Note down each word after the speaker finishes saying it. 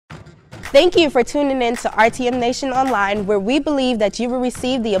Thank you for tuning in to RTM Nation Online, where we believe that you will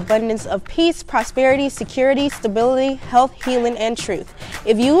receive the abundance of peace, prosperity, security, stability, health, healing, and truth.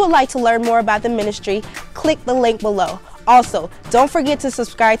 If you would like to learn more about the ministry, click the link below. Also, don't forget to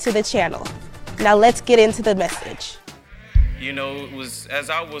subscribe to the channel. Now let's get into the message. You know, it was as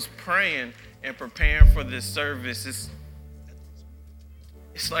I was praying and preparing for this service,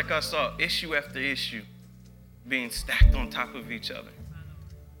 it's like I saw issue after issue being stacked on top of each other.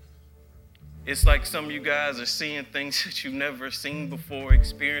 It's like some of you guys are seeing things that you've never seen before,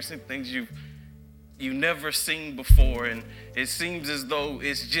 experiencing things you've never seen before, and it seems as though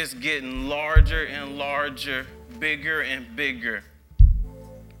it's just getting larger and larger, bigger and bigger.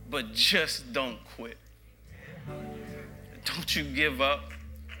 But just don't quit. Don't you give up.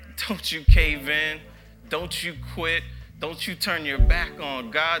 Don't you cave in. Don't you quit. Don't you turn your back on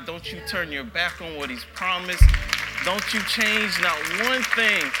God. Don't you turn your back on what He's promised. Don't you change not one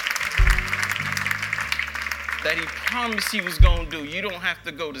thing that He promised He was going to do. You don't have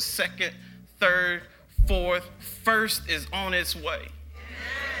to go to second, third, fourth. First is on its way.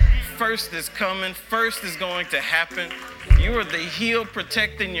 First is coming. First is going to happen. You are the healed,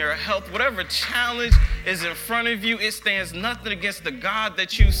 protecting your health. Whatever challenge is in front of you, it stands nothing against the God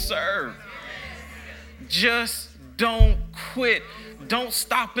that you serve. Just don't quit. Don't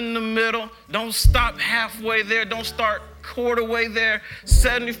stop in the middle. Don't stop halfway there. Don't start quarter way there.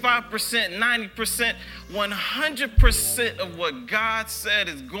 75%, 90%, 100% of what God said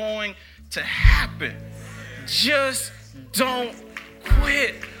is going to happen. Just don't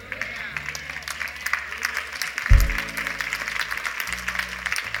quit.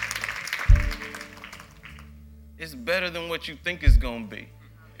 It's better than what you think it's going to be.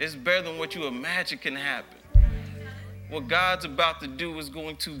 It's better than what you imagine can happen. What God's about to do is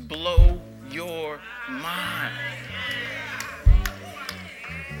going to blow your mind.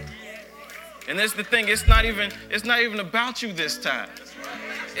 And that's the thing, it's not even about you this time.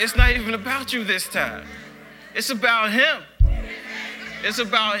 It's not even about you this time. It's about Him. It's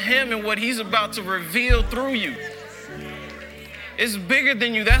about Him and what He's about to reveal through you. It's bigger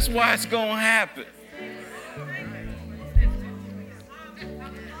than you. That's why it's going to happen.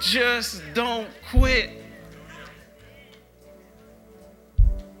 Just don't quit.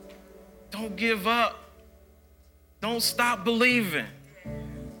 Don't give up. Don't stop believing.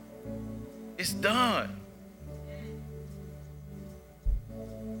 It's done.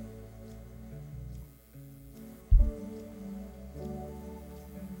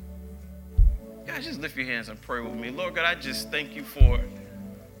 God, just lift your hands and pray with me. Lord God, I just thank you for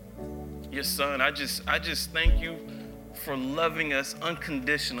your son. I just thank you for loving us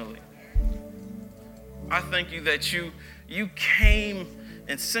unconditionally. I thank you that you came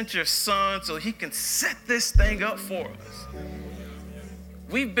and sent your son so he can set this thing up for us.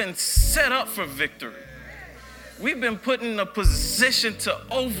 We've been set up for victory. We've been put in a position to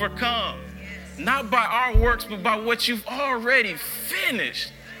overcome, not by our works, but by what you've already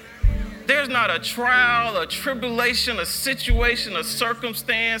finished. There's not a trial, a tribulation, a situation, a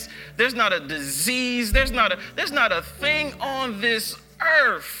circumstance. There's not a disease. There's not a thing on this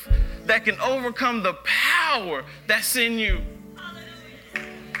earth that can overcome the power that's in you.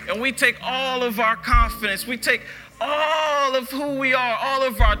 And we take all of our confidence, we take all of who we are, all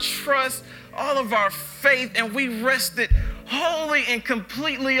of our trust, all of our faith, and we rest it wholly and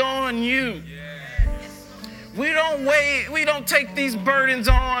completely on you. We don't take these burdens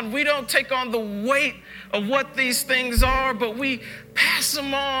on. We don't take on the weight of what these things are, but we pass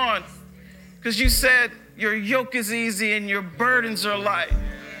them on. Because you said your yoke is easy and your burdens are light.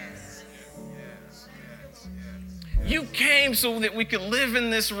 You came so that we could live in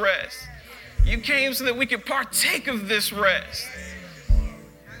this rest. You came so that we could partake of this rest.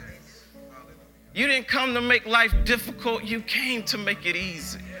 You didn't come to make life difficult. You came to make it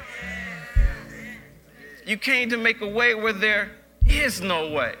easy. You came to make a way where there is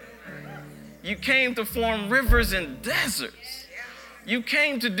no way. You came to form rivers and deserts. You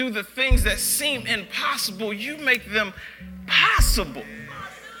came to do the things that seem impossible. You make them possible.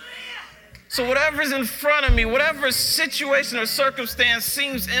 So whatever's in front of me, whatever situation or circumstance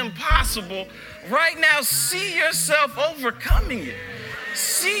seems impossible, right now see yourself overcoming it.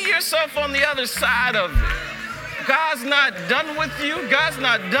 See yourself on the other side of it. God's not done with you. God's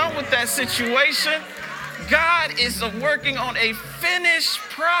not done with that situation. God is working on a finished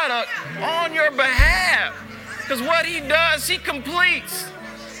product on your behalf. Because what He does, He completes.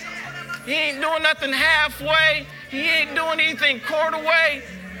 He ain't doing nothing halfway. He ain't doing anything quarter way.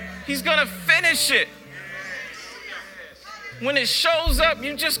 He's going to finish it. When it shows up,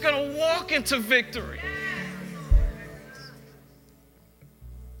 you're just going to walk into victory.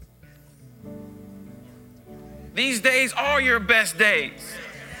 These days are your best days.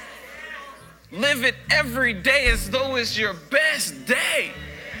 Live it every day as though it's your best day.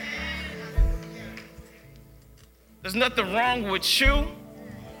 There's nothing wrong with you.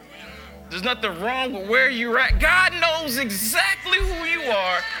 There's nothing wrong with where you're at. God knows exactly who you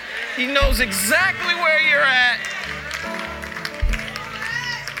are. He knows exactly where you're at.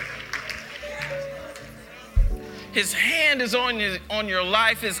 His hand is on your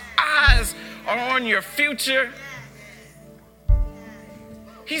life. His eyes are on your future.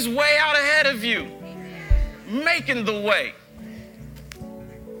 He's way out ahead of you, making the way.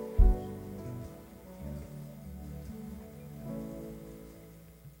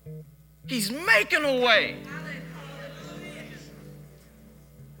 He's making a way.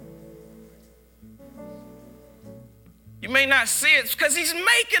 You may not see it because he's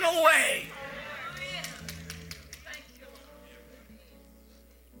making a way.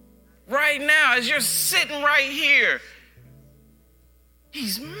 Right now, as you're sitting right here,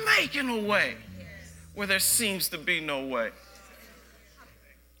 he's making a way where there seems to be no way.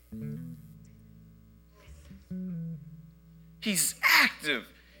 He's active.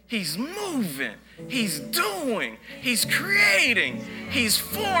 He's moving. He's doing. He's creating. He's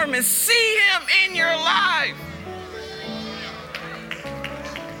forming. See him in your life.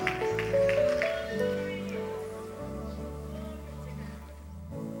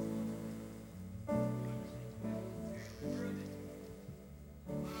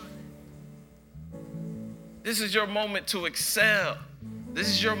 This is your moment to excel. This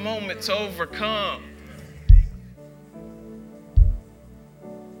is your moment to overcome.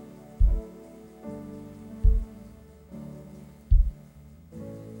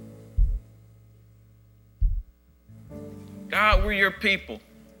 God, we're your people.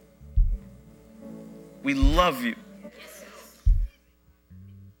 We love you.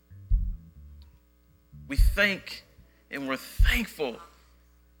 We thank and we're thankful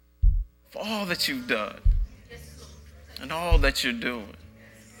for all that you've done and all that you're doing.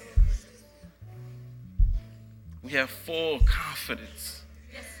 We have full confidence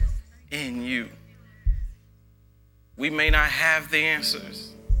in you. We may not have the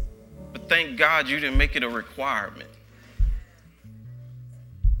answers, but thank God you didn't make it a requirement.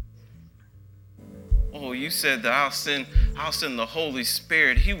 Oh, you said that I'll send the Holy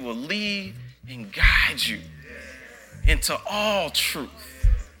Spirit. He will lead and guide you into all truth.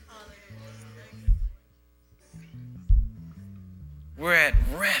 We're at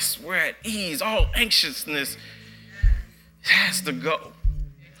rest. We're at ease. All anxiousness has to go.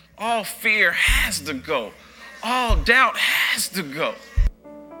 All fear has to go. All doubt has to go.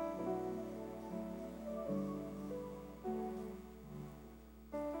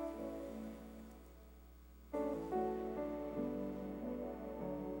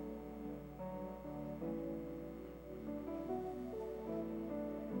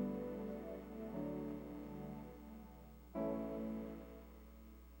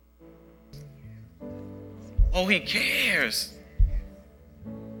 Oh, he cares.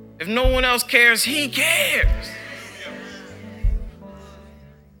 If no one else cares, he cares.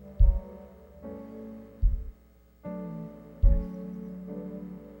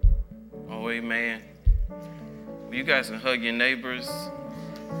 Oh, amen. Well, you guys can hug your neighbors,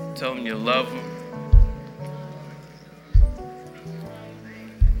 tell them you love them.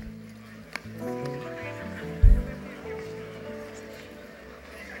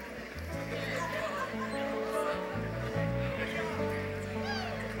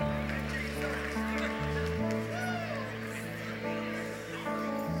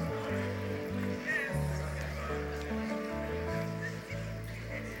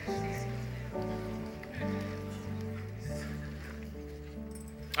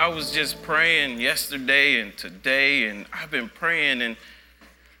 I was just praying yesterday and today, and I've been praying, and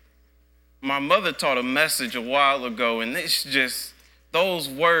my mother taught a message a while ago, and it's just, those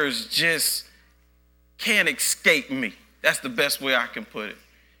words just can't escape me. That's the best way I can put it.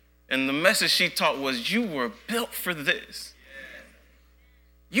 And the message she taught was, you were built for this.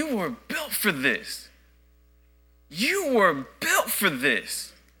 You were built for this. You were built for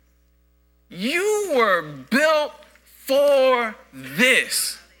this. You were built for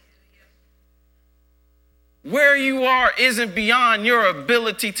this. Where you are isn't beyond your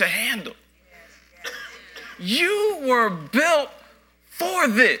ability to handle. You were built for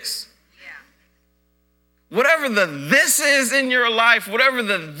this. Whatever the this is in your life, whatever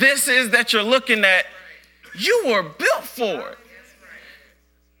the this is that you're looking at, you were built for it.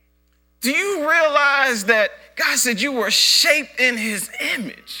 Do you realize that God said you were shaped in his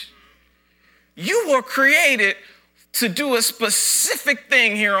image? You were created to do a specific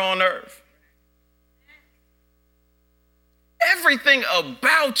thing here on earth. Everything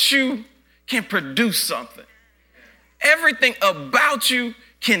about you can produce something. Everything about you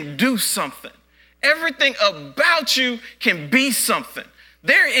can do something. Everything about you can be something.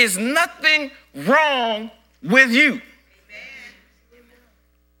 There is nothing wrong with you.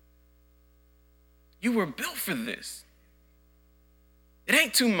 You were built for this. It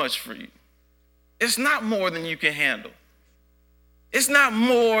ain't too much for you. It's not more than you can handle. It's not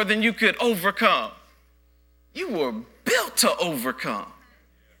more than you could overcome. You were built to overcome.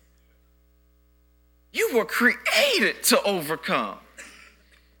 You were created to overcome.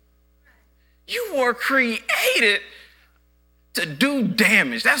 You were created to do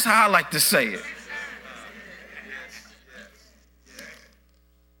damage. That's how I like to say it.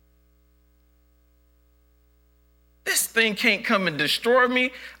 This thing can't come and destroy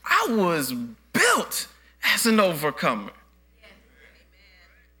me. I was built as an overcomer.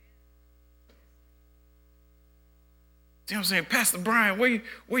 You know what I'm saying? Pastor Bryan,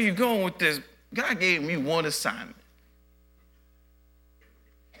 where you going with this? God gave me one assignment.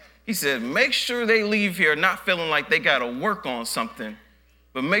 He said, make sure they leave here not feeling like they got to work on something,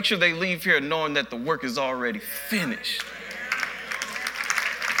 but make sure they leave here knowing that the work is already finished.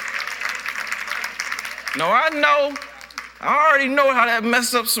 Now, I already know how that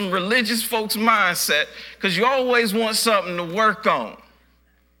messes up some religious folks' mindset, because you always want something to work on.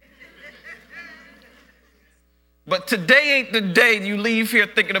 But today ain't the day you leave here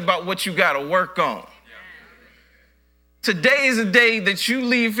thinking about what you got to work on. Today is the day that you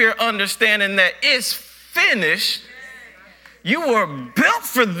leave here understanding that it's finished. You were built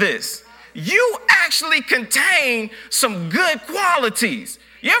for this. You actually contain some good qualities.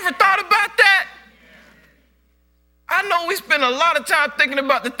 You ever thought about that? I know we spend a lot of time thinking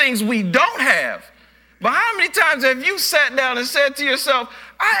about the things we don't have. But how many times have you sat down and said to yourself,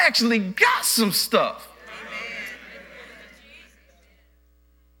 I actually got some stuff?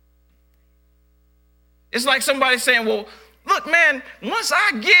 It's like somebody saying, well, look, man, once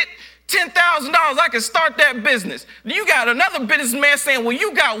I get $10,000, I can start that business. You got another businessman saying, well,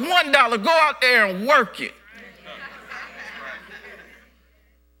 you got $1, go out there and work it.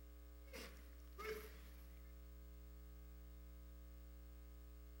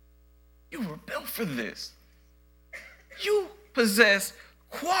 You were built for this. You possess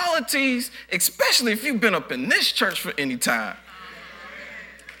qualities, especially if you've been up in this church for any time.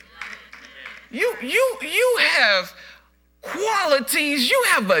 You have qualities, you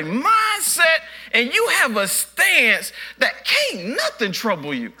have a mindset, and you have a stance that can't nothing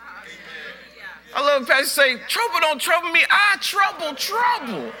trouble you. I love Pastor say, trouble don't trouble me, I trouble.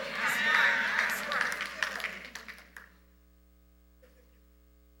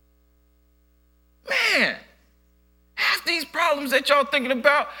 Man, half these problems that y'all thinking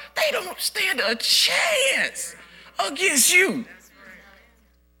about, they don't stand a chance against you.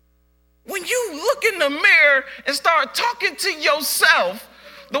 When you look in the mirror and start talking to yourself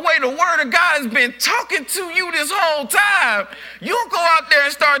the way the word of God has been talking to you this whole time, you'll go out there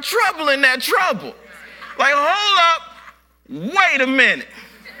and start troubling that trouble. Like, hold up, wait a minute.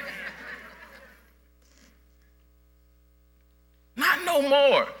 Not no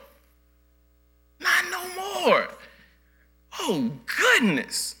more. Not no more. Oh,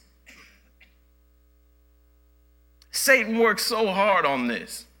 goodness. Satan works so hard on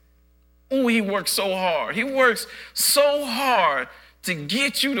this. Oh, he works so hard. He works so hard to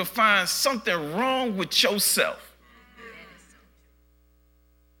get you to find something wrong with yourself.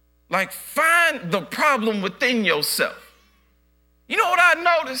 Like, find the problem within yourself. You know what I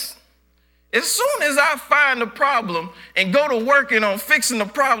noticed? As soon as I find the problem and go to working on fixing the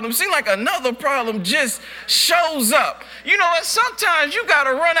problem, it seems like another problem just shows up. You know, and sometimes you got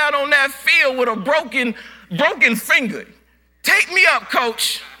to run out on that field with a broken finger. Take me up,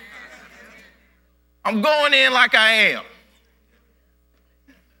 coach. I'm going in like I am.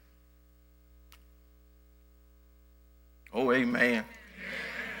 Oh, amen.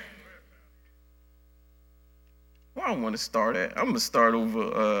 Where I want to start at? I'm gonna start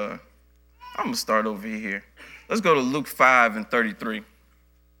over here. Let's go to Luke 5:33.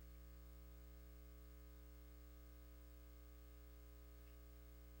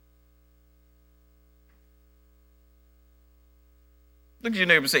 Look at your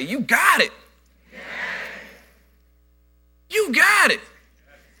neighbor and say, you got it. You got it.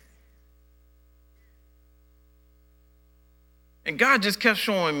 And God just kept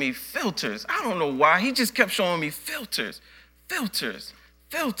showing me filters. I don't know why. He just kept showing me filters. And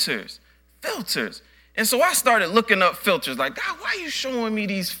so I started looking up filters. Like, God, why are you showing me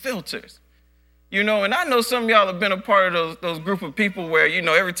these filters? You know, and I know some of y'all have been a part of those group of people where, you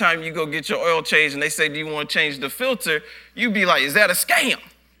know, every time you go get your oil changed and they say, do you want to change the filter? You be like, is that a scam?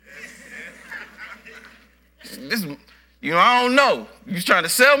 This, you know, I don't know. You trying to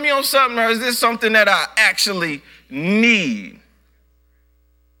sell me on something, or is this something that I actually need?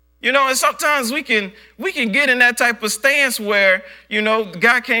 You know, and sometimes we can get in that type of stance where, you know, the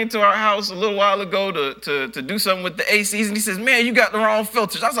guy came to our house a little while ago to do something with the ACs, and he says, man, you got the wrong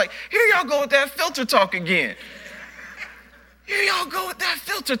filters. I was like, here y'all go with that filter talk again. Here y'all go with that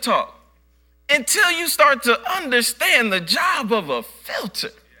filter talk. Until you start to understand the job of a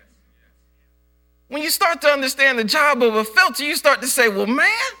filter. When you start to understand the job of a filter, you start to say, well, man,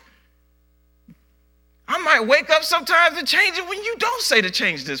 I might wake up sometimes and change it when you don't say to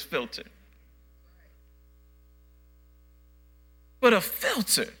change this filter. But a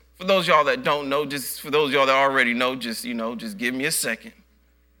filter, for those of y'all that don't know, just for those of y'all that already know, just give me a second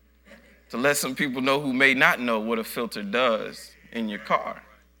to let some people know who may not know what a filter does in your car.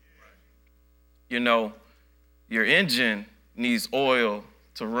 You know, your engine needs oil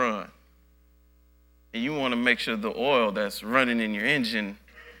to run. And you want to make sure the oil that's running in your engine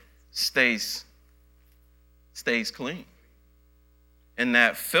stays clean. And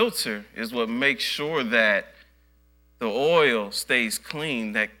that filter is what makes sure that the oil stays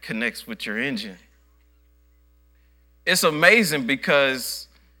clean that connects with your engine. It's amazing because,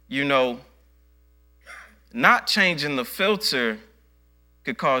 you know, not changing the filter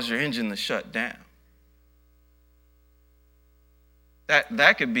could cause your engine to shut down.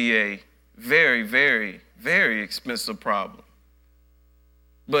 That could be a very, very, very expensive problem.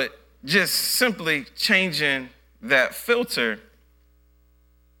 But just simply changing that filter,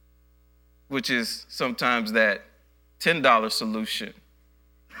 which is sometimes that $10 solution,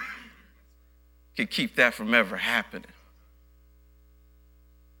 could keep that from ever happening.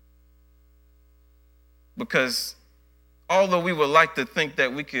 Because although we would like to think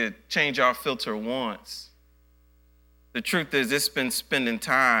that we could change our filter once, the truth is it's been spending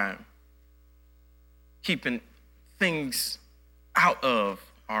time keeping things out of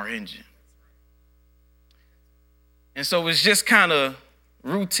our engine. And so it's just kind of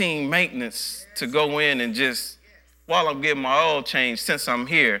routine maintenance to go in and just, while I'm getting my oil changed, since I'm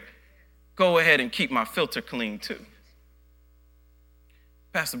here, go ahead and keep my filter clean too.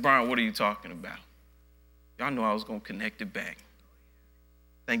 Pastor Bryan, what are you talking about? Y'all know I was going to connect it back.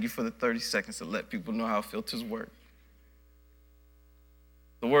 Thank you for the 30 seconds to let people know how filters work.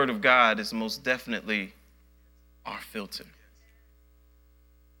 The Word of God is most definitely our filter.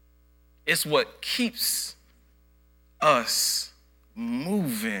 It's what keeps us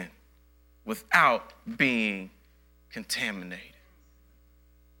moving without being contaminated.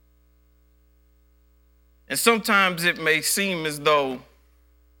 And sometimes it may seem as though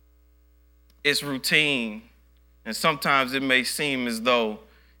it's routine, and sometimes it may seem as though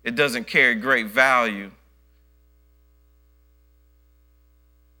it doesn't carry great value,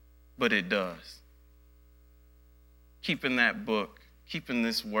 but it does. Keeping that book, keeping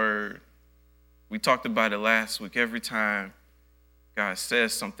this word. We talked about it last week. Every time God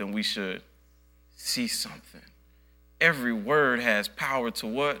says something, we should see something. Every word has power to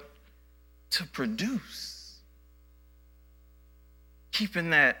what? To produce.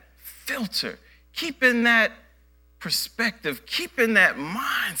 Keeping that filter, keeping that perspective, keeping that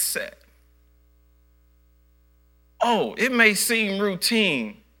mindset. Oh, it may seem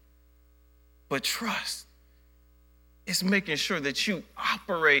routine, but trust. It's making sure that you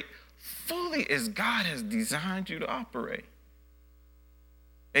operate fully as God has designed you to operate.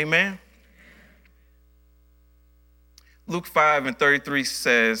 Amen? Luke 5:33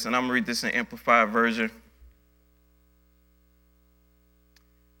 says, and I'm going to read this in Amplified Version.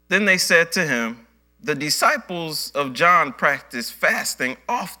 Then they said to him, the disciples of John practice fasting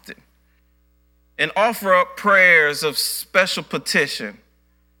often and offer up prayers of special petition.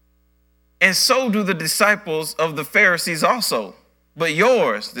 And so do the disciples of the Pharisees also. But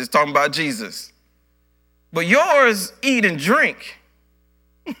yours, this is talking about Jesus, but yours eat and drink.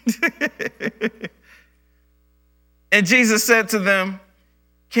 And Jesus said to them,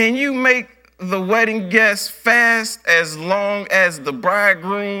 can you make the wedding guests fast as long as the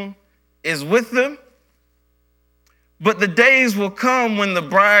bridegroom is with them? But the days will come when the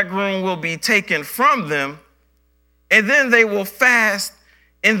bridegroom will be taken from them, and then they will fast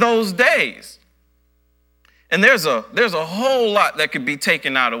in those days. And there's a whole lot that could be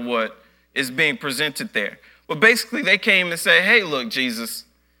taken out of what is being presented there. But basically they came and said, hey, look, Jesus,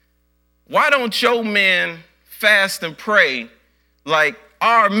 why don't your men fast and pray like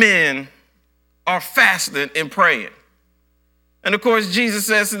our men are fasting and praying? And of course, Jesus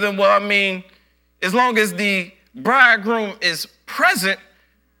says to them, well, I mean, as long as the bridegroom is present,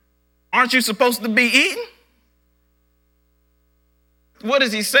 aren't you supposed to be eating? What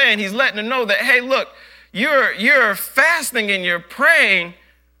is he saying? He's letting them know that, hey, look, you're fasting and you're praying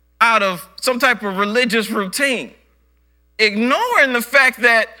out of some type of religious routine, ignoring the fact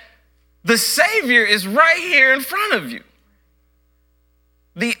that the Savior is right here in front of you.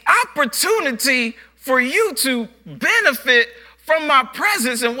 The opportunity for you to benefit from my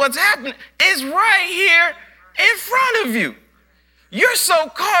presence and what's happening is right here in front of you. You're so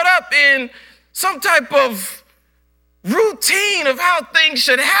caught up in some type of routine of how things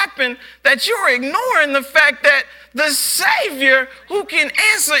should happen that you're ignoring the fact that the Savior who can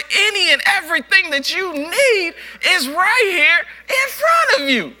answer any and everything that you need is right here in front of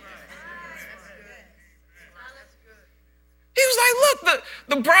you. He was like, look,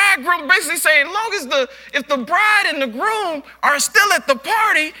 the bridegroom basically saying, if the bride and the groom are still at the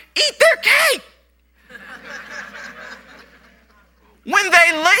party, eat their cake. When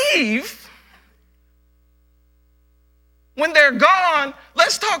they leave, when they're gone,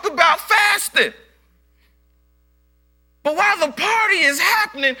 let's talk about fasting. But while the party is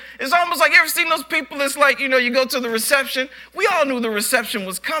happening, it's almost like, you ever seen those people? It's like, you go to the reception. We all knew the reception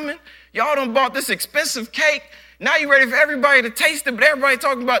was coming. Y'all done bought this expensive cake. Now you're ready for everybody to taste it, but everybody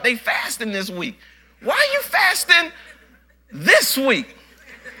talking about they fasting this week. Why are you fasting this week?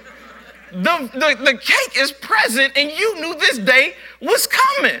 The cake is present and you knew this day was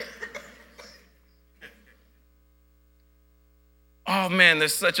coming. Oh man,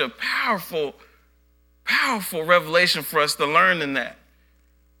 there's such a powerful revelation for us to learn in that.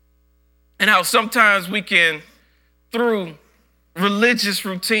 And how sometimes we can, through religious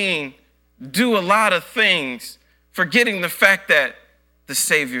routine, do a lot of things, forgetting the fact that the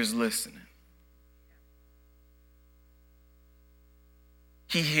Savior's listening.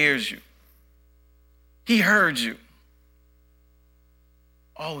 He hears you. He heard you.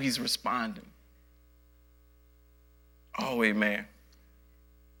 Oh, he's responding. Oh, amen.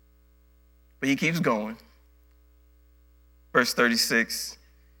 But he keeps going. Verse 36.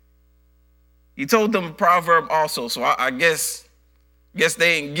 He told them a proverb also, so I guess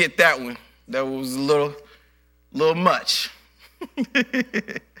they didn't get that one. That was a little much.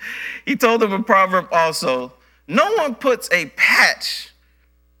 He told them a proverb also. No one puts a patch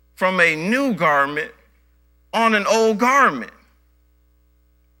from a new garment on an old garment.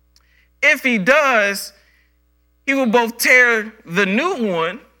 If he does, he will both tear the new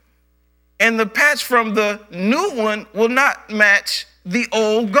one, and the patch from the new one will not match the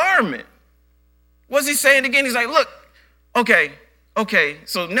old garment. What's he saying again? He's like, look, okay,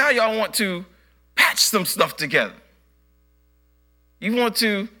 so now y'all want to patch some stuff together. You want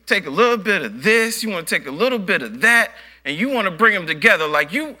to take a little bit of this, you want to take a little bit of that, and you want to bring them together.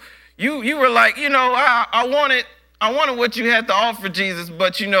 Like you were like, I wanted what you had to offer, Jesus,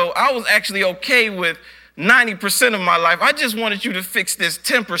 but I was actually okay with 90% of my life. I just wanted you to fix this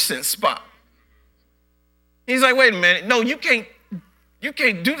 10% spot. He's like, wait a minute. No, you can't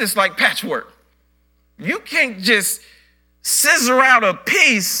do this like patchwork. You can't just scissor out a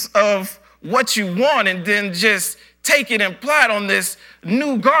piece of what you want and then just take it and apply it on this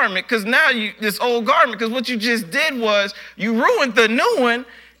new garment, because now this old garment, because what you just did was you ruined the new one,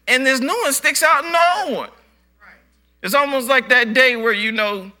 and this new one sticks out in the old one. Right. It's almost like that day where you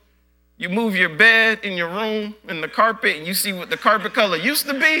move your bed in your room and the carpet, and you see what the carpet color used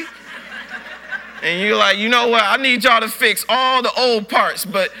to be. And you're like, you know what? I need y'all to fix all the old parts,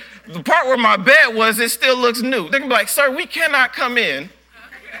 but the part where my bed was, it still looks new. They're gonna be like, sir, we cannot come in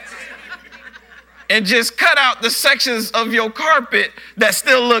and just cut out the sections of your carpet that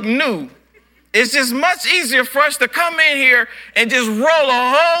still look new. It's just much easier for us to come in here and just roll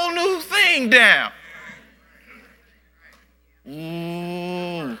a whole new thing down.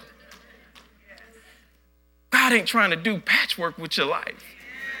 Ooh. God ain't trying to do patchwork with your life.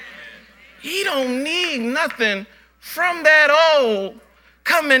 He don't need nothing from that old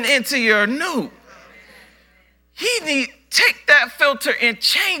coming into your new. He need take that filter and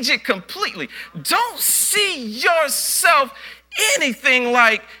change it completely. Don't see yourself anything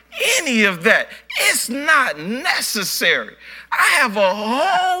like any of that. It's not necessary. I have a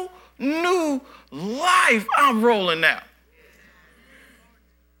whole new life I'm rolling out.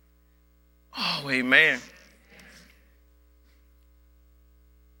 Oh, amen.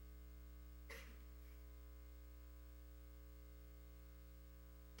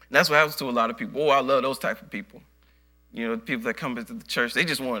 And that's what happens to a lot of people. Oh, I love those type of people. The people that come into the church, they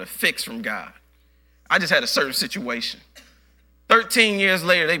just want a fix from God. I just had a certain situation. 13 years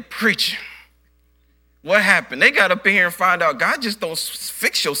later, they preaching. What happened? They got up in here and found out God just don't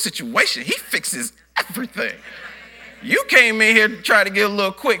fix your situation. He fixes everything. You came in here to try to get a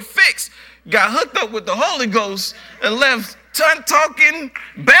little quick fix, got hooked up with the Holy Ghost, and left tongue-talking,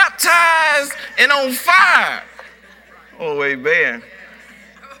 baptized, and on fire. Oh, amen.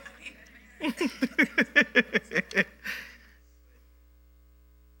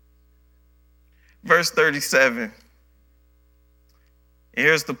 Verse 37.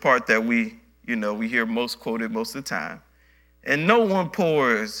 Here's the part that we hear most quoted most of the time. And no one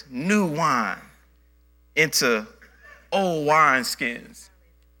pours new wine into old wineskins.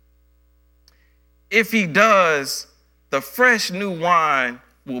 If he does, the fresh new wine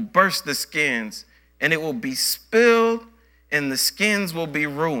will burst the skins, and it will be spilled, and the skins will be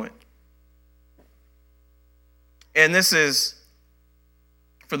ruined. And this is,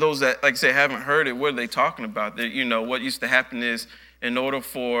 for those that, like I say, haven't heard it, what are they talking about? That, what used to happen is,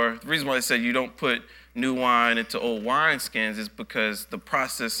 the reason why they said you don't put new wine into old wineskins is because the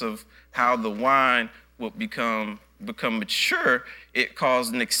process of how the wine will become mature, it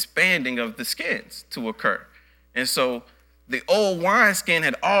caused an expanding of the skins to occur. And so the old wineskin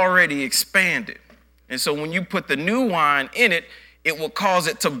had already expanded. And so when you put the new wine in it, it will cause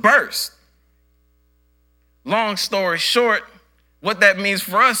it to burst. Long story short, what that means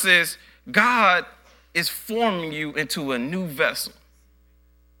for us is God is forming you into a new vessel.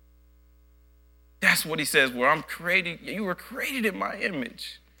 That's what he says, where you were created in my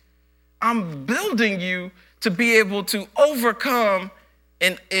image. I'm building you to be able to overcome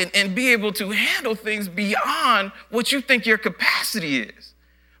and be able to handle things beyond what you think your capacity is.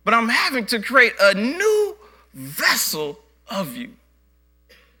 But I'm having to create a new vessel of you.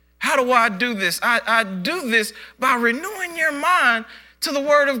 How do I do this? I do this by renewing your mind to the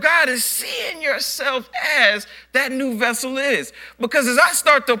word of God and seeing yourself as that new vessel is. Because as I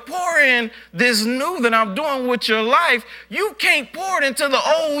start to pour in this new that I'm doing with your life, you can't pour it into the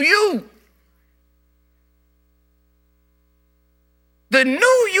old you. The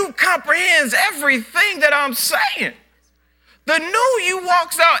new you comprehends everything that I'm saying. The new you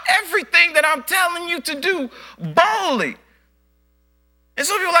walks out everything that I'm telling you to do boldly. And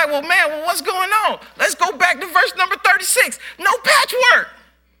some people are like, well, what's going on? Let's go back to verse number 36. No patchwork.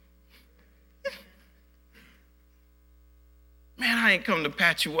 Man, I ain't come to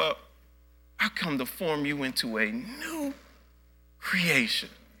patch you up. I come to form you into a new creation.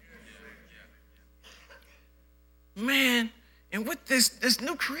 Man, and with this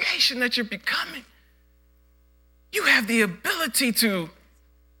new creation that you're becoming, you have the ability to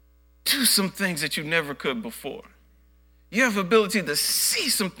do some things that you never could before. You have the ability to see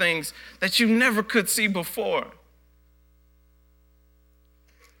some things that you never could see before.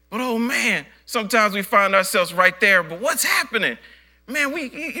 But oh man, sometimes we find ourselves right there, but what's happening? Man,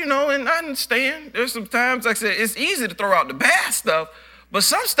 and I understand. There's some times, like I said, it's easy to throw out the bad stuff, but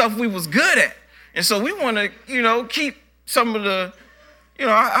some stuff we was good at. And so we want to, keep some of the,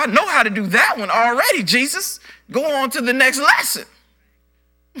 I know how to do that one already, Jesus. Go on to the next lesson.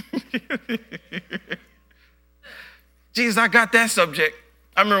 Jesus, I got that subject.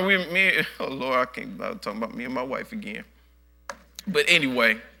 I remember I can't talk about me and my wife again. But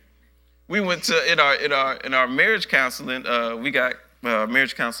anyway, we went to in our marriage counseling. We got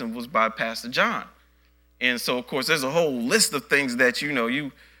marriage counseling was by Pastor John, and so of course there's a whole list of things that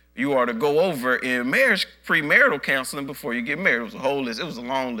you are to go over in marriage premarital counseling before you get married. It was a whole list. It was a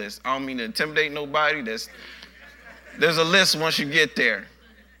long list. I don't mean to intimidate nobody. There's a list once you get there.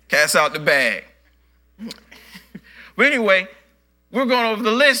 Cast out the bag. But anyway, we're going over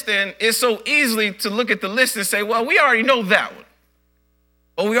the list, and it's so easy to look at the list and say, well, we already know that one.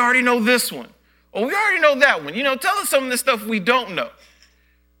 Or we already know this one. Or we already know that one. Tell us some of the stuff we don't know.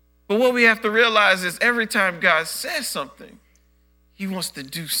 But what we have to realize is every time God says something, he wants to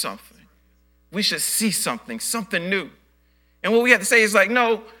do something. We should see something new. And what we have to say is like,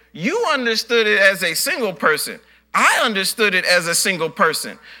 no, you understood it as a single person. I understood it as a single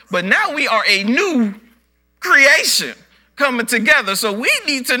person. But now we are a new creation coming together. So we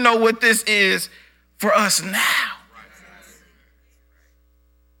need to know what this is for us now.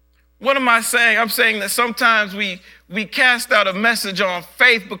 What am I saying? I'm saying that sometimes we cast out a message on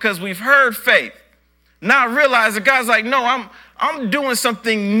faith because we've heard faith. Now I realize that God's like, no, I'm doing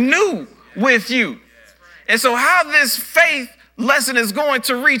something new with you. And so how this faith lesson is going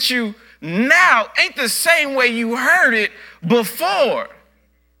to reach you now ain't the same way you heard it before.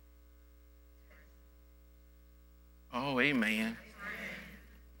 Oh, amen.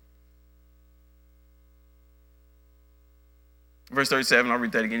 Verse 37, I'll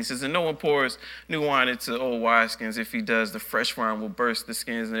read that again. He says, and no one pours new wine into old wineskins. If he does, the fresh wine will burst the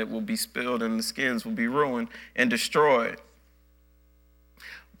skins, and it will be spilled, and the skins will be ruined and destroyed.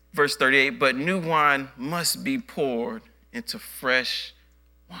 Verse 38, but new wine must be poured into fresh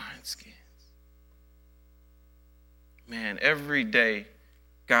wineskins. Man, every day,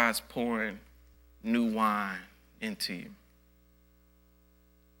 God's pouring new wine into you.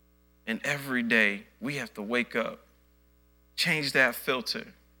 And every day, we have to wake up, change that filter,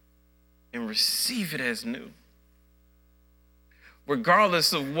 and receive it as new.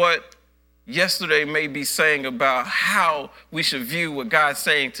 Regardless of what yesterday may be saying about how we should view what God's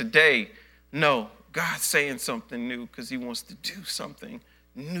saying today, no, God's saying something new because he wants to do something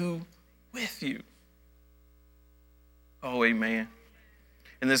new with you. Oh, amen.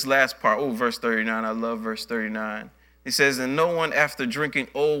 In this last part, verse 39, I love verse 39. He says, and no one after drinking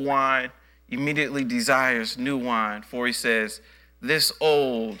old wine immediately desires new wine, for he says, this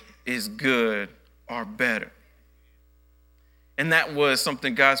old is good or better. And that was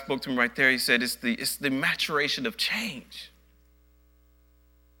something God spoke to me right there. He said, it's the maturation of change.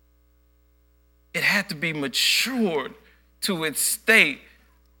 It had to be matured to its state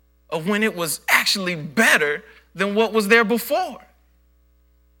of when it was actually better than what was there before.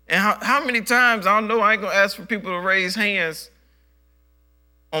 And how many times, I don't know, I ain't going to ask for people to raise hands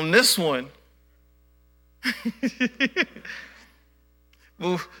on this one.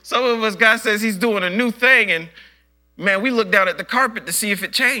 Well, some of us, God says he's doing a new thing, and man, we look down at the carpet to see if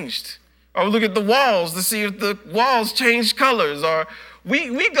it changed. Or we look at the walls to see if the walls changed colors. Or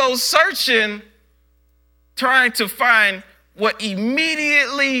we go searching, trying to find what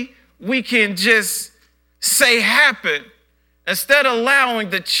immediately we can just say happened, instead of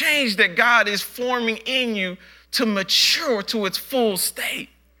allowing the change that God is forming in you to mature to its full state.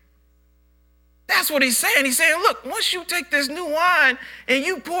 That's what he's saying. He's saying, look, once you take this new wine and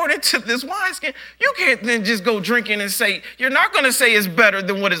you pour it into this wineskin, you can't then just go drinking and say, you're not going to say it's better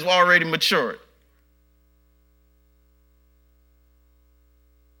than what is already matured.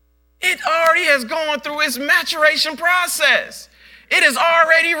 It already has gone through its maturation process. It has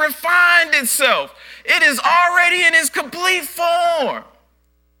already refined itself. It is already in its complete form.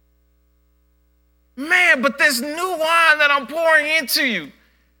 Man, but this new wine that I'm pouring into you,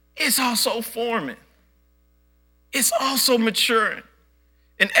 it's also forming. It's also maturing.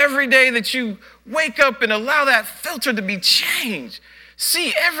 And every day that you wake up and allow that filter to be changed,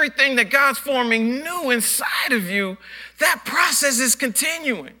 see everything that God's forming new inside of you, that process is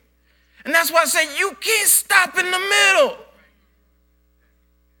continuing. And that's why I say you can't stop in the middle.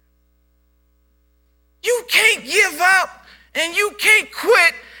 You can't give up and you can't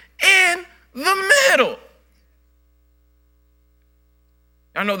quit in the middle.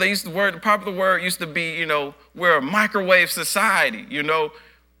 I know they used the popular word used to be, we're a microwave society, we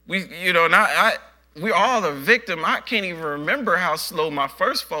all are victim. I can't even remember how slow my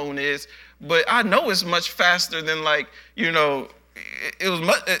first phone is, but I know it's much faster than it was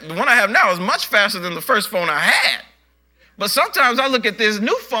the one I have now is much faster than the first phone I had. But sometimes I look at this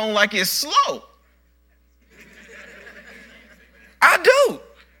new phone like it's slow. I do.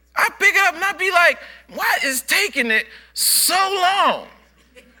 I pick it up and I be like, why is taking it so long?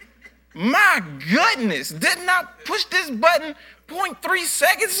 My goodness, didn't I push this button 0.3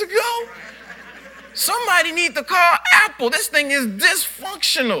 seconds ago? Somebody need to call Apple. This thing is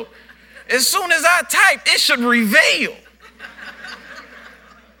dysfunctional. As soon as I type, it should reveal.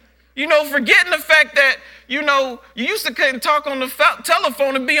 Forgetting the fact that, you used to couldn't talk on the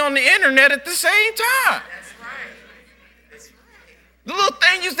telephone and be on the internet at the same time. The little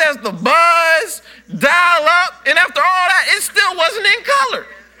thing used to have the buzz, dial up, and after all that, it still wasn't in color.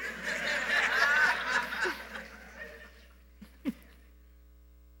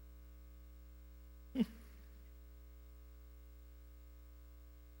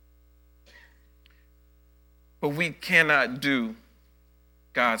 But we cannot do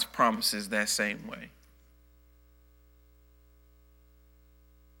God's promises that same way.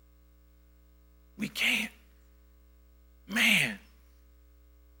 We can't. Man.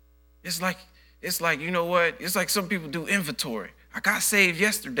 It's like, you know what? It's like some people do inventory. I got saved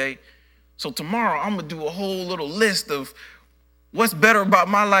yesterday, so tomorrow I'm going to do a whole little list of what's better about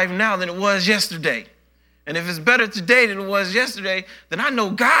my life now than it was yesterday. And if it's better today than it was yesterday, then I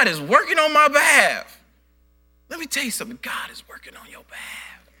know God is working on my behalf. Let me tell you something. God is working on your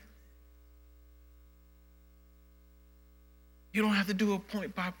behalf. You don't have to do a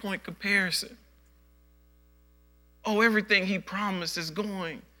point-by-point comparison. Oh, everything he promised is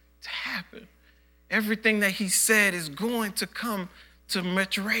going to happen. Everything that he said is going to come to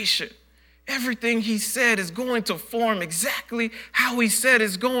maturation. Everything he said is going to form exactly how he said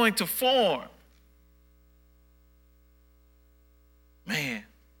it's going to form. Man.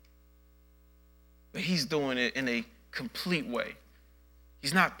 But he's doing it in a complete way.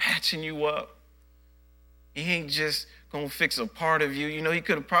 He's not patching you up. He ain't just going to fix a part of you. You know, he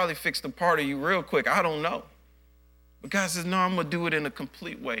could have probably fixed a part of you real quick. I don't know. But God says, no, I'm going to do it in a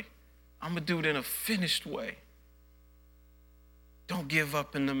complete way. I'm going to do it in a finished way. Don't give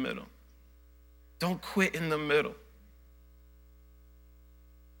up in the middle. Don't quit in the middle.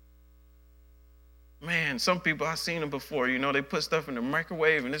 Man, some people, I've seen them before, you know, they put stuff in the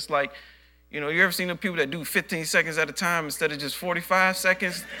microwave and it's like, you know, you ever seen the people that do 15 seconds at a time instead of just 45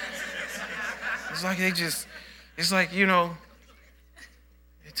 seconds? It's like it's like, you know,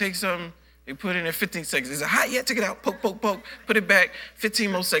 they take something, they put it in there 15 seconds. Is it hot yet? Take it out, poke, poke, poke, put it back,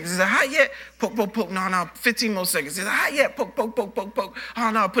 15 more seconds. Is it hot yet? Poke, poke, poke, no, 15 more seconds. Is it hot yet? Poke, poke, poke, poke, poke.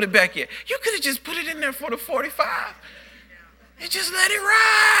 Oh, no, put it back yet. You could have just put it in there for the 45 and just let it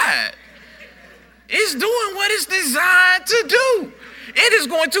ride. It's doing what it's designed to do. It is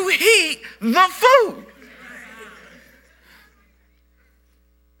going to heat the food.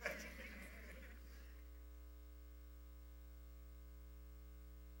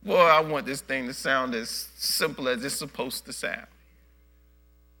 Boy, I want this thing to sound as simple as it's supposed to sound.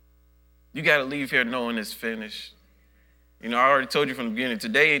 You got to leave here knowing it's finished. You know, I already told you from the beginning,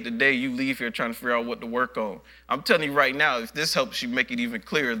 today ain't the day you leave here trying to figure out what to work on. I'm telling you right now, if this helps you make it even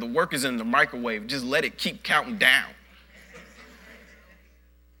clearer, the work is in the microwave. Just let it keep counting down.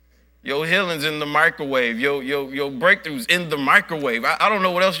 Your healing's in the microwave. Your breakthrough's in the microwave. I don't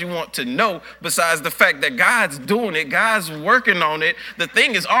know what else you want to know besides the fact that God's doing it. God's working on it. The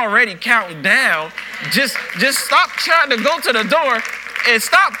thing is already counting down. Just stop trying to go to the door and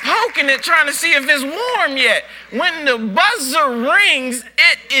stop poking it trying to see if it's warm yet. When the buzzer rings,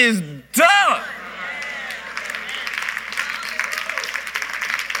 it is done.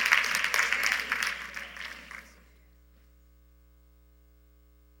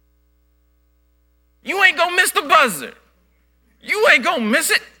 You ain't gonna miss the buzzer. You ain't gonna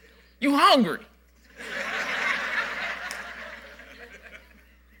miss it. You hungry.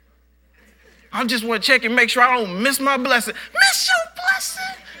 I just want to check and make sure I don't miss my blessing. Miss your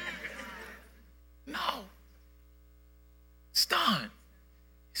blessing? No. It's done.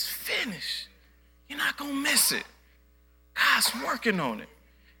 It's finished. You're not gonna miss it. God's working on it.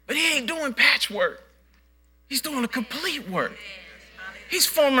 But he ain't doing patchwork. He's doing a complete work. He's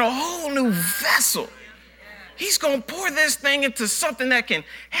forming a whole new vessel. He's going to pour this thing into something that can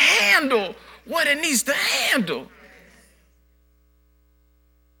handle what it needs to handle.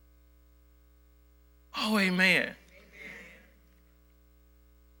 Oh, amen.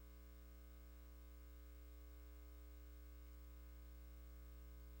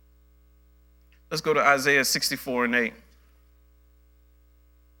 Let's go to Isaiah 64:8.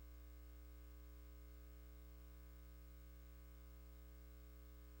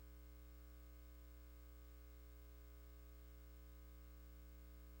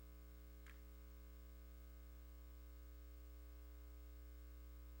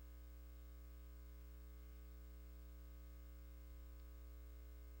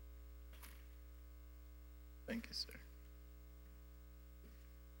 Thank you, sir.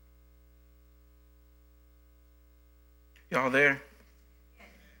 Y'all there?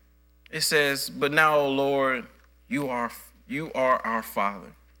 It says, but now, O Lord, you are our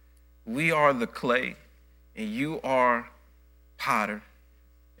Father. We are the clay, and you are potter,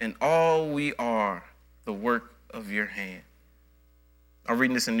 and all we are the work of your hand. I'm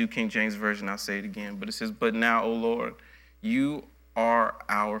reading this in New King James Version. I'll say it again. But it says, but now, O Lord, you are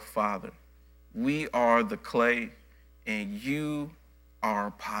our Father. We are the clay, and you are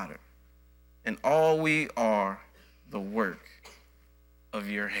a potter, and all we are the work of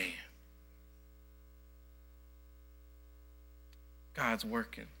your hand. God's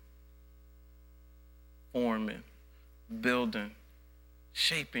working, forming, building,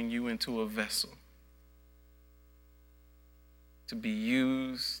 shaping you into a vessel to be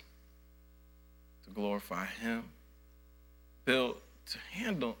used to glorify him, built to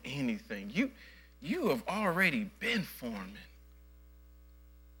handle anything. You have already been forming.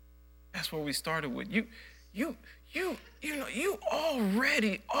 That's where we started with. You know, you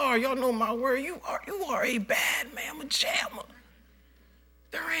already are. Y'all know my word. You are a bad mamma jamma.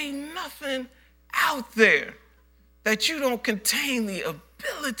 There ain't nothing out there that you don't contain the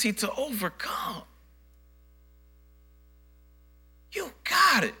ability to overcome. You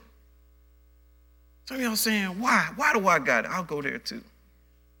got it. Some of y'all saying, why? Why do I got it? I'll go there too.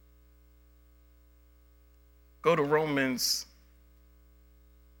 Go to Romans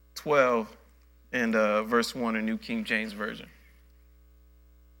 12, and verse 1 in New King James Version.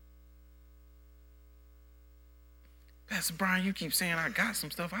 Pastor Bryan, you keep saying I got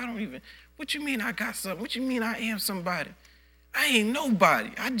some stuff. What you mean I got something? What you mean I am somebody? I ain't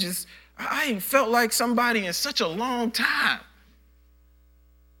nobody. I ain't felt like somebody in such a long time.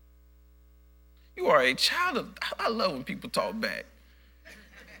 You are a child of, I love when people talk back.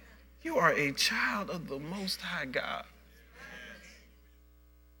 You are a child of the Most High God.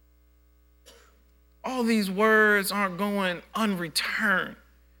 All these words aren't going unreturned.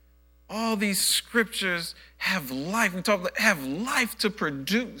 All these scriptures have life. We talk about have life to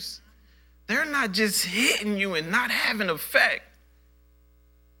produce. They're not just hitting you and not having effect.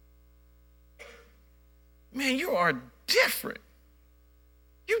 Man, you are different.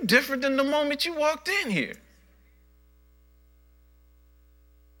 You're different than the moment you walked in here.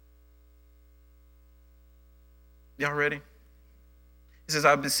 Y'all ready? It says,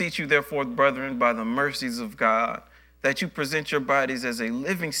 I beseech you, therefore, brethren, by the mercies of God, that you present your bodies as a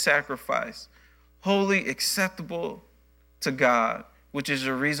living sacrifice, wholly acceptable to God, which is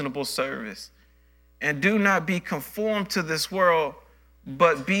your reasonable service. And do not be conformed to this world,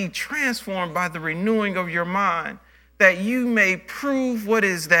 but be transformed by the renewing of your mind, that you may prove what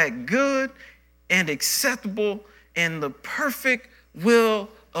is that good and acceptable and the perfect will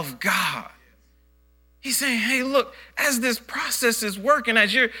of God. He's saying, hey, look, as this process is working,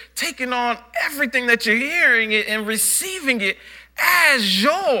 as you're taking on everything that you're hearing it and receiving it as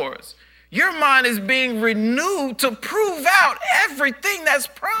yours, your mind is being renewed to prove out everything that's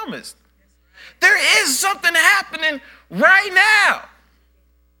promised. There is something happening right now.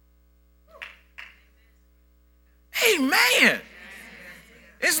 Amen.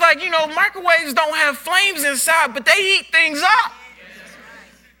 It's like, microwaves don't have flames inside, but they heat things up.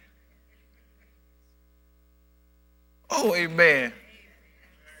 Oh, amen.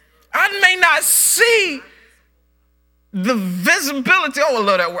 I may not see the visibility. Oh, I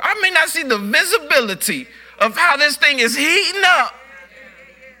love that word. I may not see the visibility of how this thing is heating up.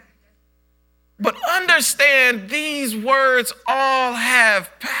 But understand these words all have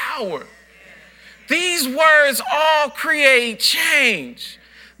power. These words all create change.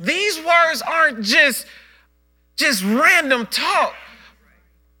 These words aren't just random talk.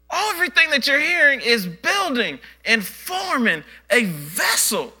 Everything that you're hearing is building and forming a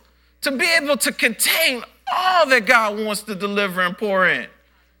vessel to be able to contain all that God wants to deliver and pour in.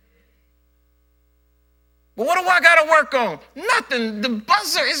 But what do I got to work on? Nothing. The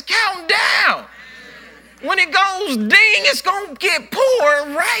buzzer is counting down. When it goes ding, it's going to get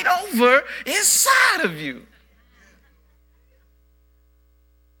poured right over inside of you.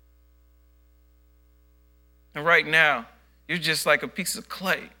 And right now, you're just like a piece of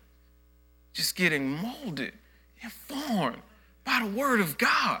clay, just getting molded and formed by the word of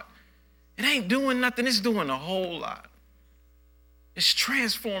God. It ain't doing nothing. It's doing a whole lot. It's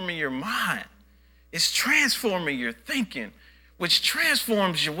transforming your mind. It's transforming your thinking, which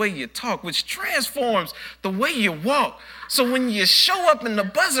transforms the way you talk, which transforms the way you walk. So when you show up and the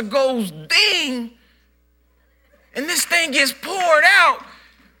buzzer goes ding, and this thing gets poured out,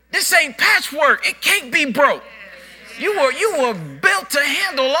 this ain't patchwork. It can't be broke. You were built to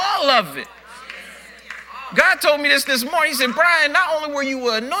handle all of it. God told me this morning. He said, Bryan, not only were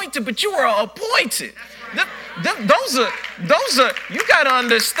you anointed, but you were appointed. Those are, you got to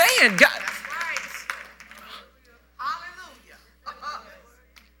understand. God.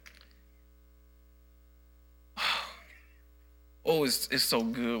 Oh, it's so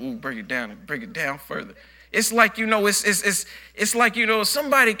good. We'll break it down further. It's like, it's like,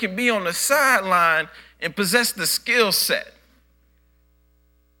 somebody can be on the sideline and possess the skill set.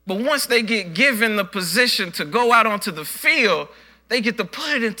 But once they get given the position to go out onto the field, they get to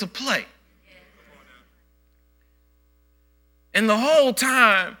put it into play. And the whole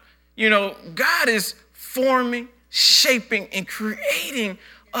time, God is forming, shaping, and creating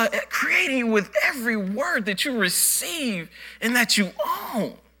you with every word that you receive and that you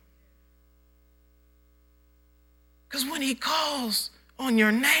own. Because when he calls on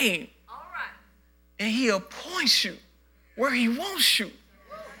your name, and he appoints you where he wants you,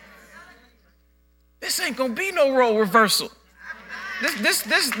 this ain't gonna be no role reversal. This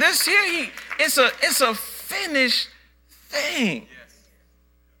here, it's a finished thing.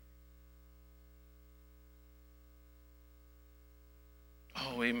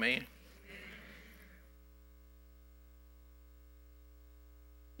 Oh, amen.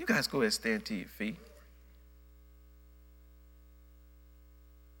 You guys go ahead and stand to your feet.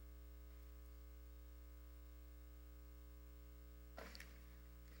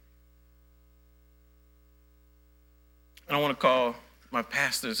 And I want to call my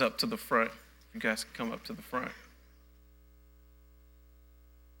pastors up to the front. You guys can come up to the front.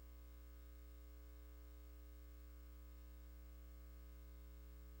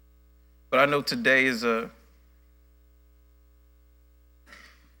 But I know today is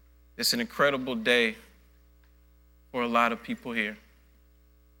it's an incredible day for a lot of people here.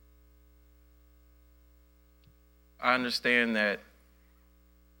 I understand that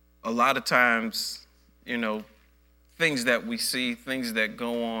a lot of times, things that we see, things that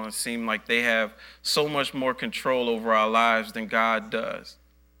go on seem like they have so much more control over our lives than God does.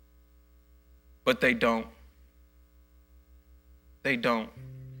 But they don't. They don't.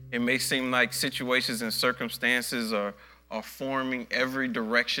 It may seem like situations and circumstances are forming every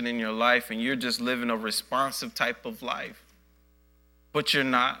direction in your life and you're just living a responsive type of life. But you're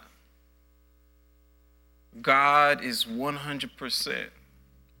not. God is 100%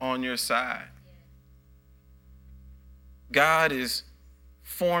 on your side. God is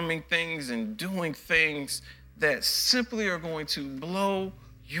forming things and doing things that simply are going to blow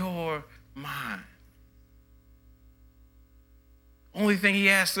your mind. Only thing he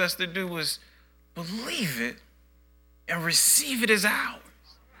asks us to do is believe it and receive it as ours.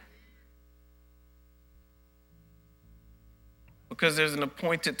 Because there's an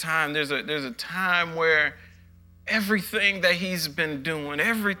appointed time, there's a time where everything that he's been doing,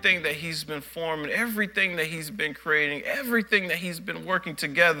 everything that he's been forming, everything that he's been creating, everything that he's been working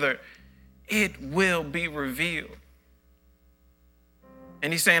together, it will be revealed.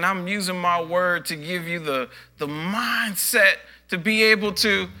 And he's saying, I'm using my word to give you the mindset to be able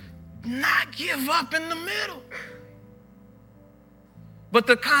to not give up in the middle, but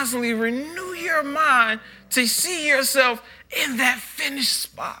to constantly renew your mind to see yourself in that finished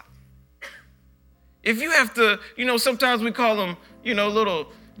spot. If you have to, sometimes we call them, little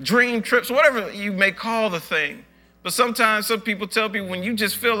dream trips, whatever you may call the thing. But sometimes some people tell me when you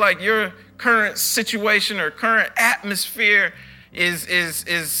just feel like your current situation or current atmosphere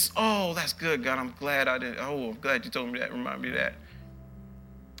is oh, that's good, God, I'm glad I'm glad you told me that, remind me of that.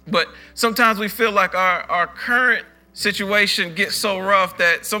 But sometimes we feel like our current situation gets so rough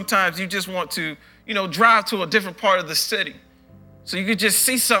that sometimes you just want to, drive to a different part of the city so you could just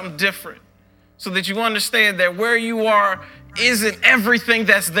see something different, so that you understand that where you are isn't everything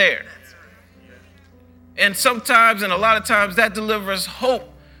that's there. And sometimes, and a lot of times, that delivers hope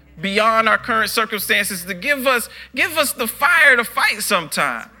beyond our current circumstances to give us the fire to fight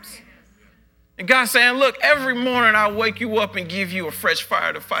sometimes. And God's saying, look, every morning I wake you up and give you a fresh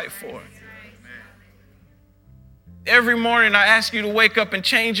fire to fight for. Every morning I ask you to wake up and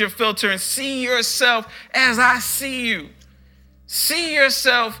change your filter and see yourself as I see you. See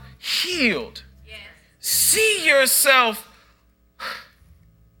yourself healed. See yourself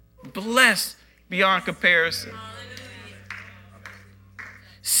blessed beyond comparison.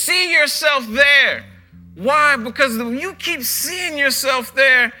 See yourself there. Why? Because when you keep seeing yourself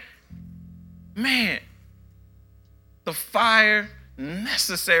there, man, the fire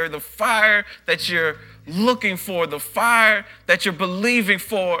necessary, the fire that you're looking for, the fire that you're believing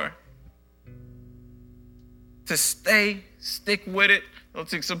for, to stick with it. I don't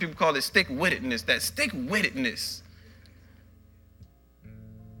think some people call it stick-wittedness. That stick-wittedness,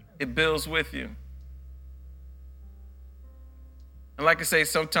 it builds with you. And like I say,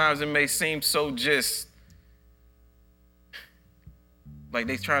 sometimes it may seem so just like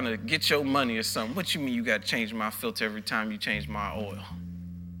they trying to get your money or something. What you mean you got to change my filter every time you change my oil?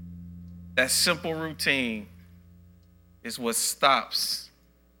 That simple routine is what stops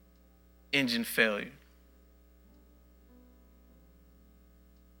engine failure.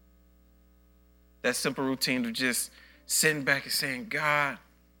 That simple routine of just sitting back and saying, God,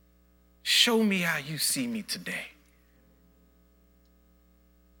 show me how you see me today.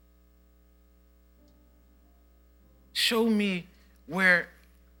 Show me where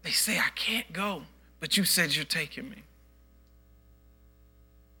they say I can't go, but you said you're taking me.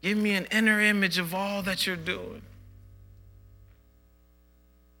 Give me an inner image of all that you're doing.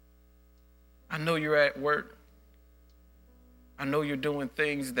 I know you're at work. I know you're doing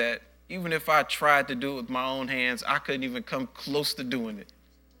things that even if I tried to do it with my own hands, I couldn't even come close to doing it.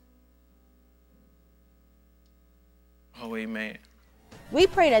 Oh, amen. We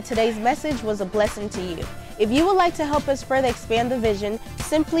pray that today's message was a blessing to you. If you would like to help us further expand the vision,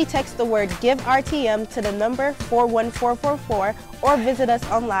 simply text the word GIVE-RTM to the number 41444 or visit us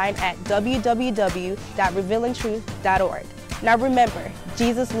online at www.revealingtruth.org. Now remember,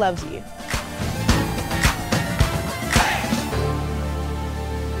 Jesus loves you.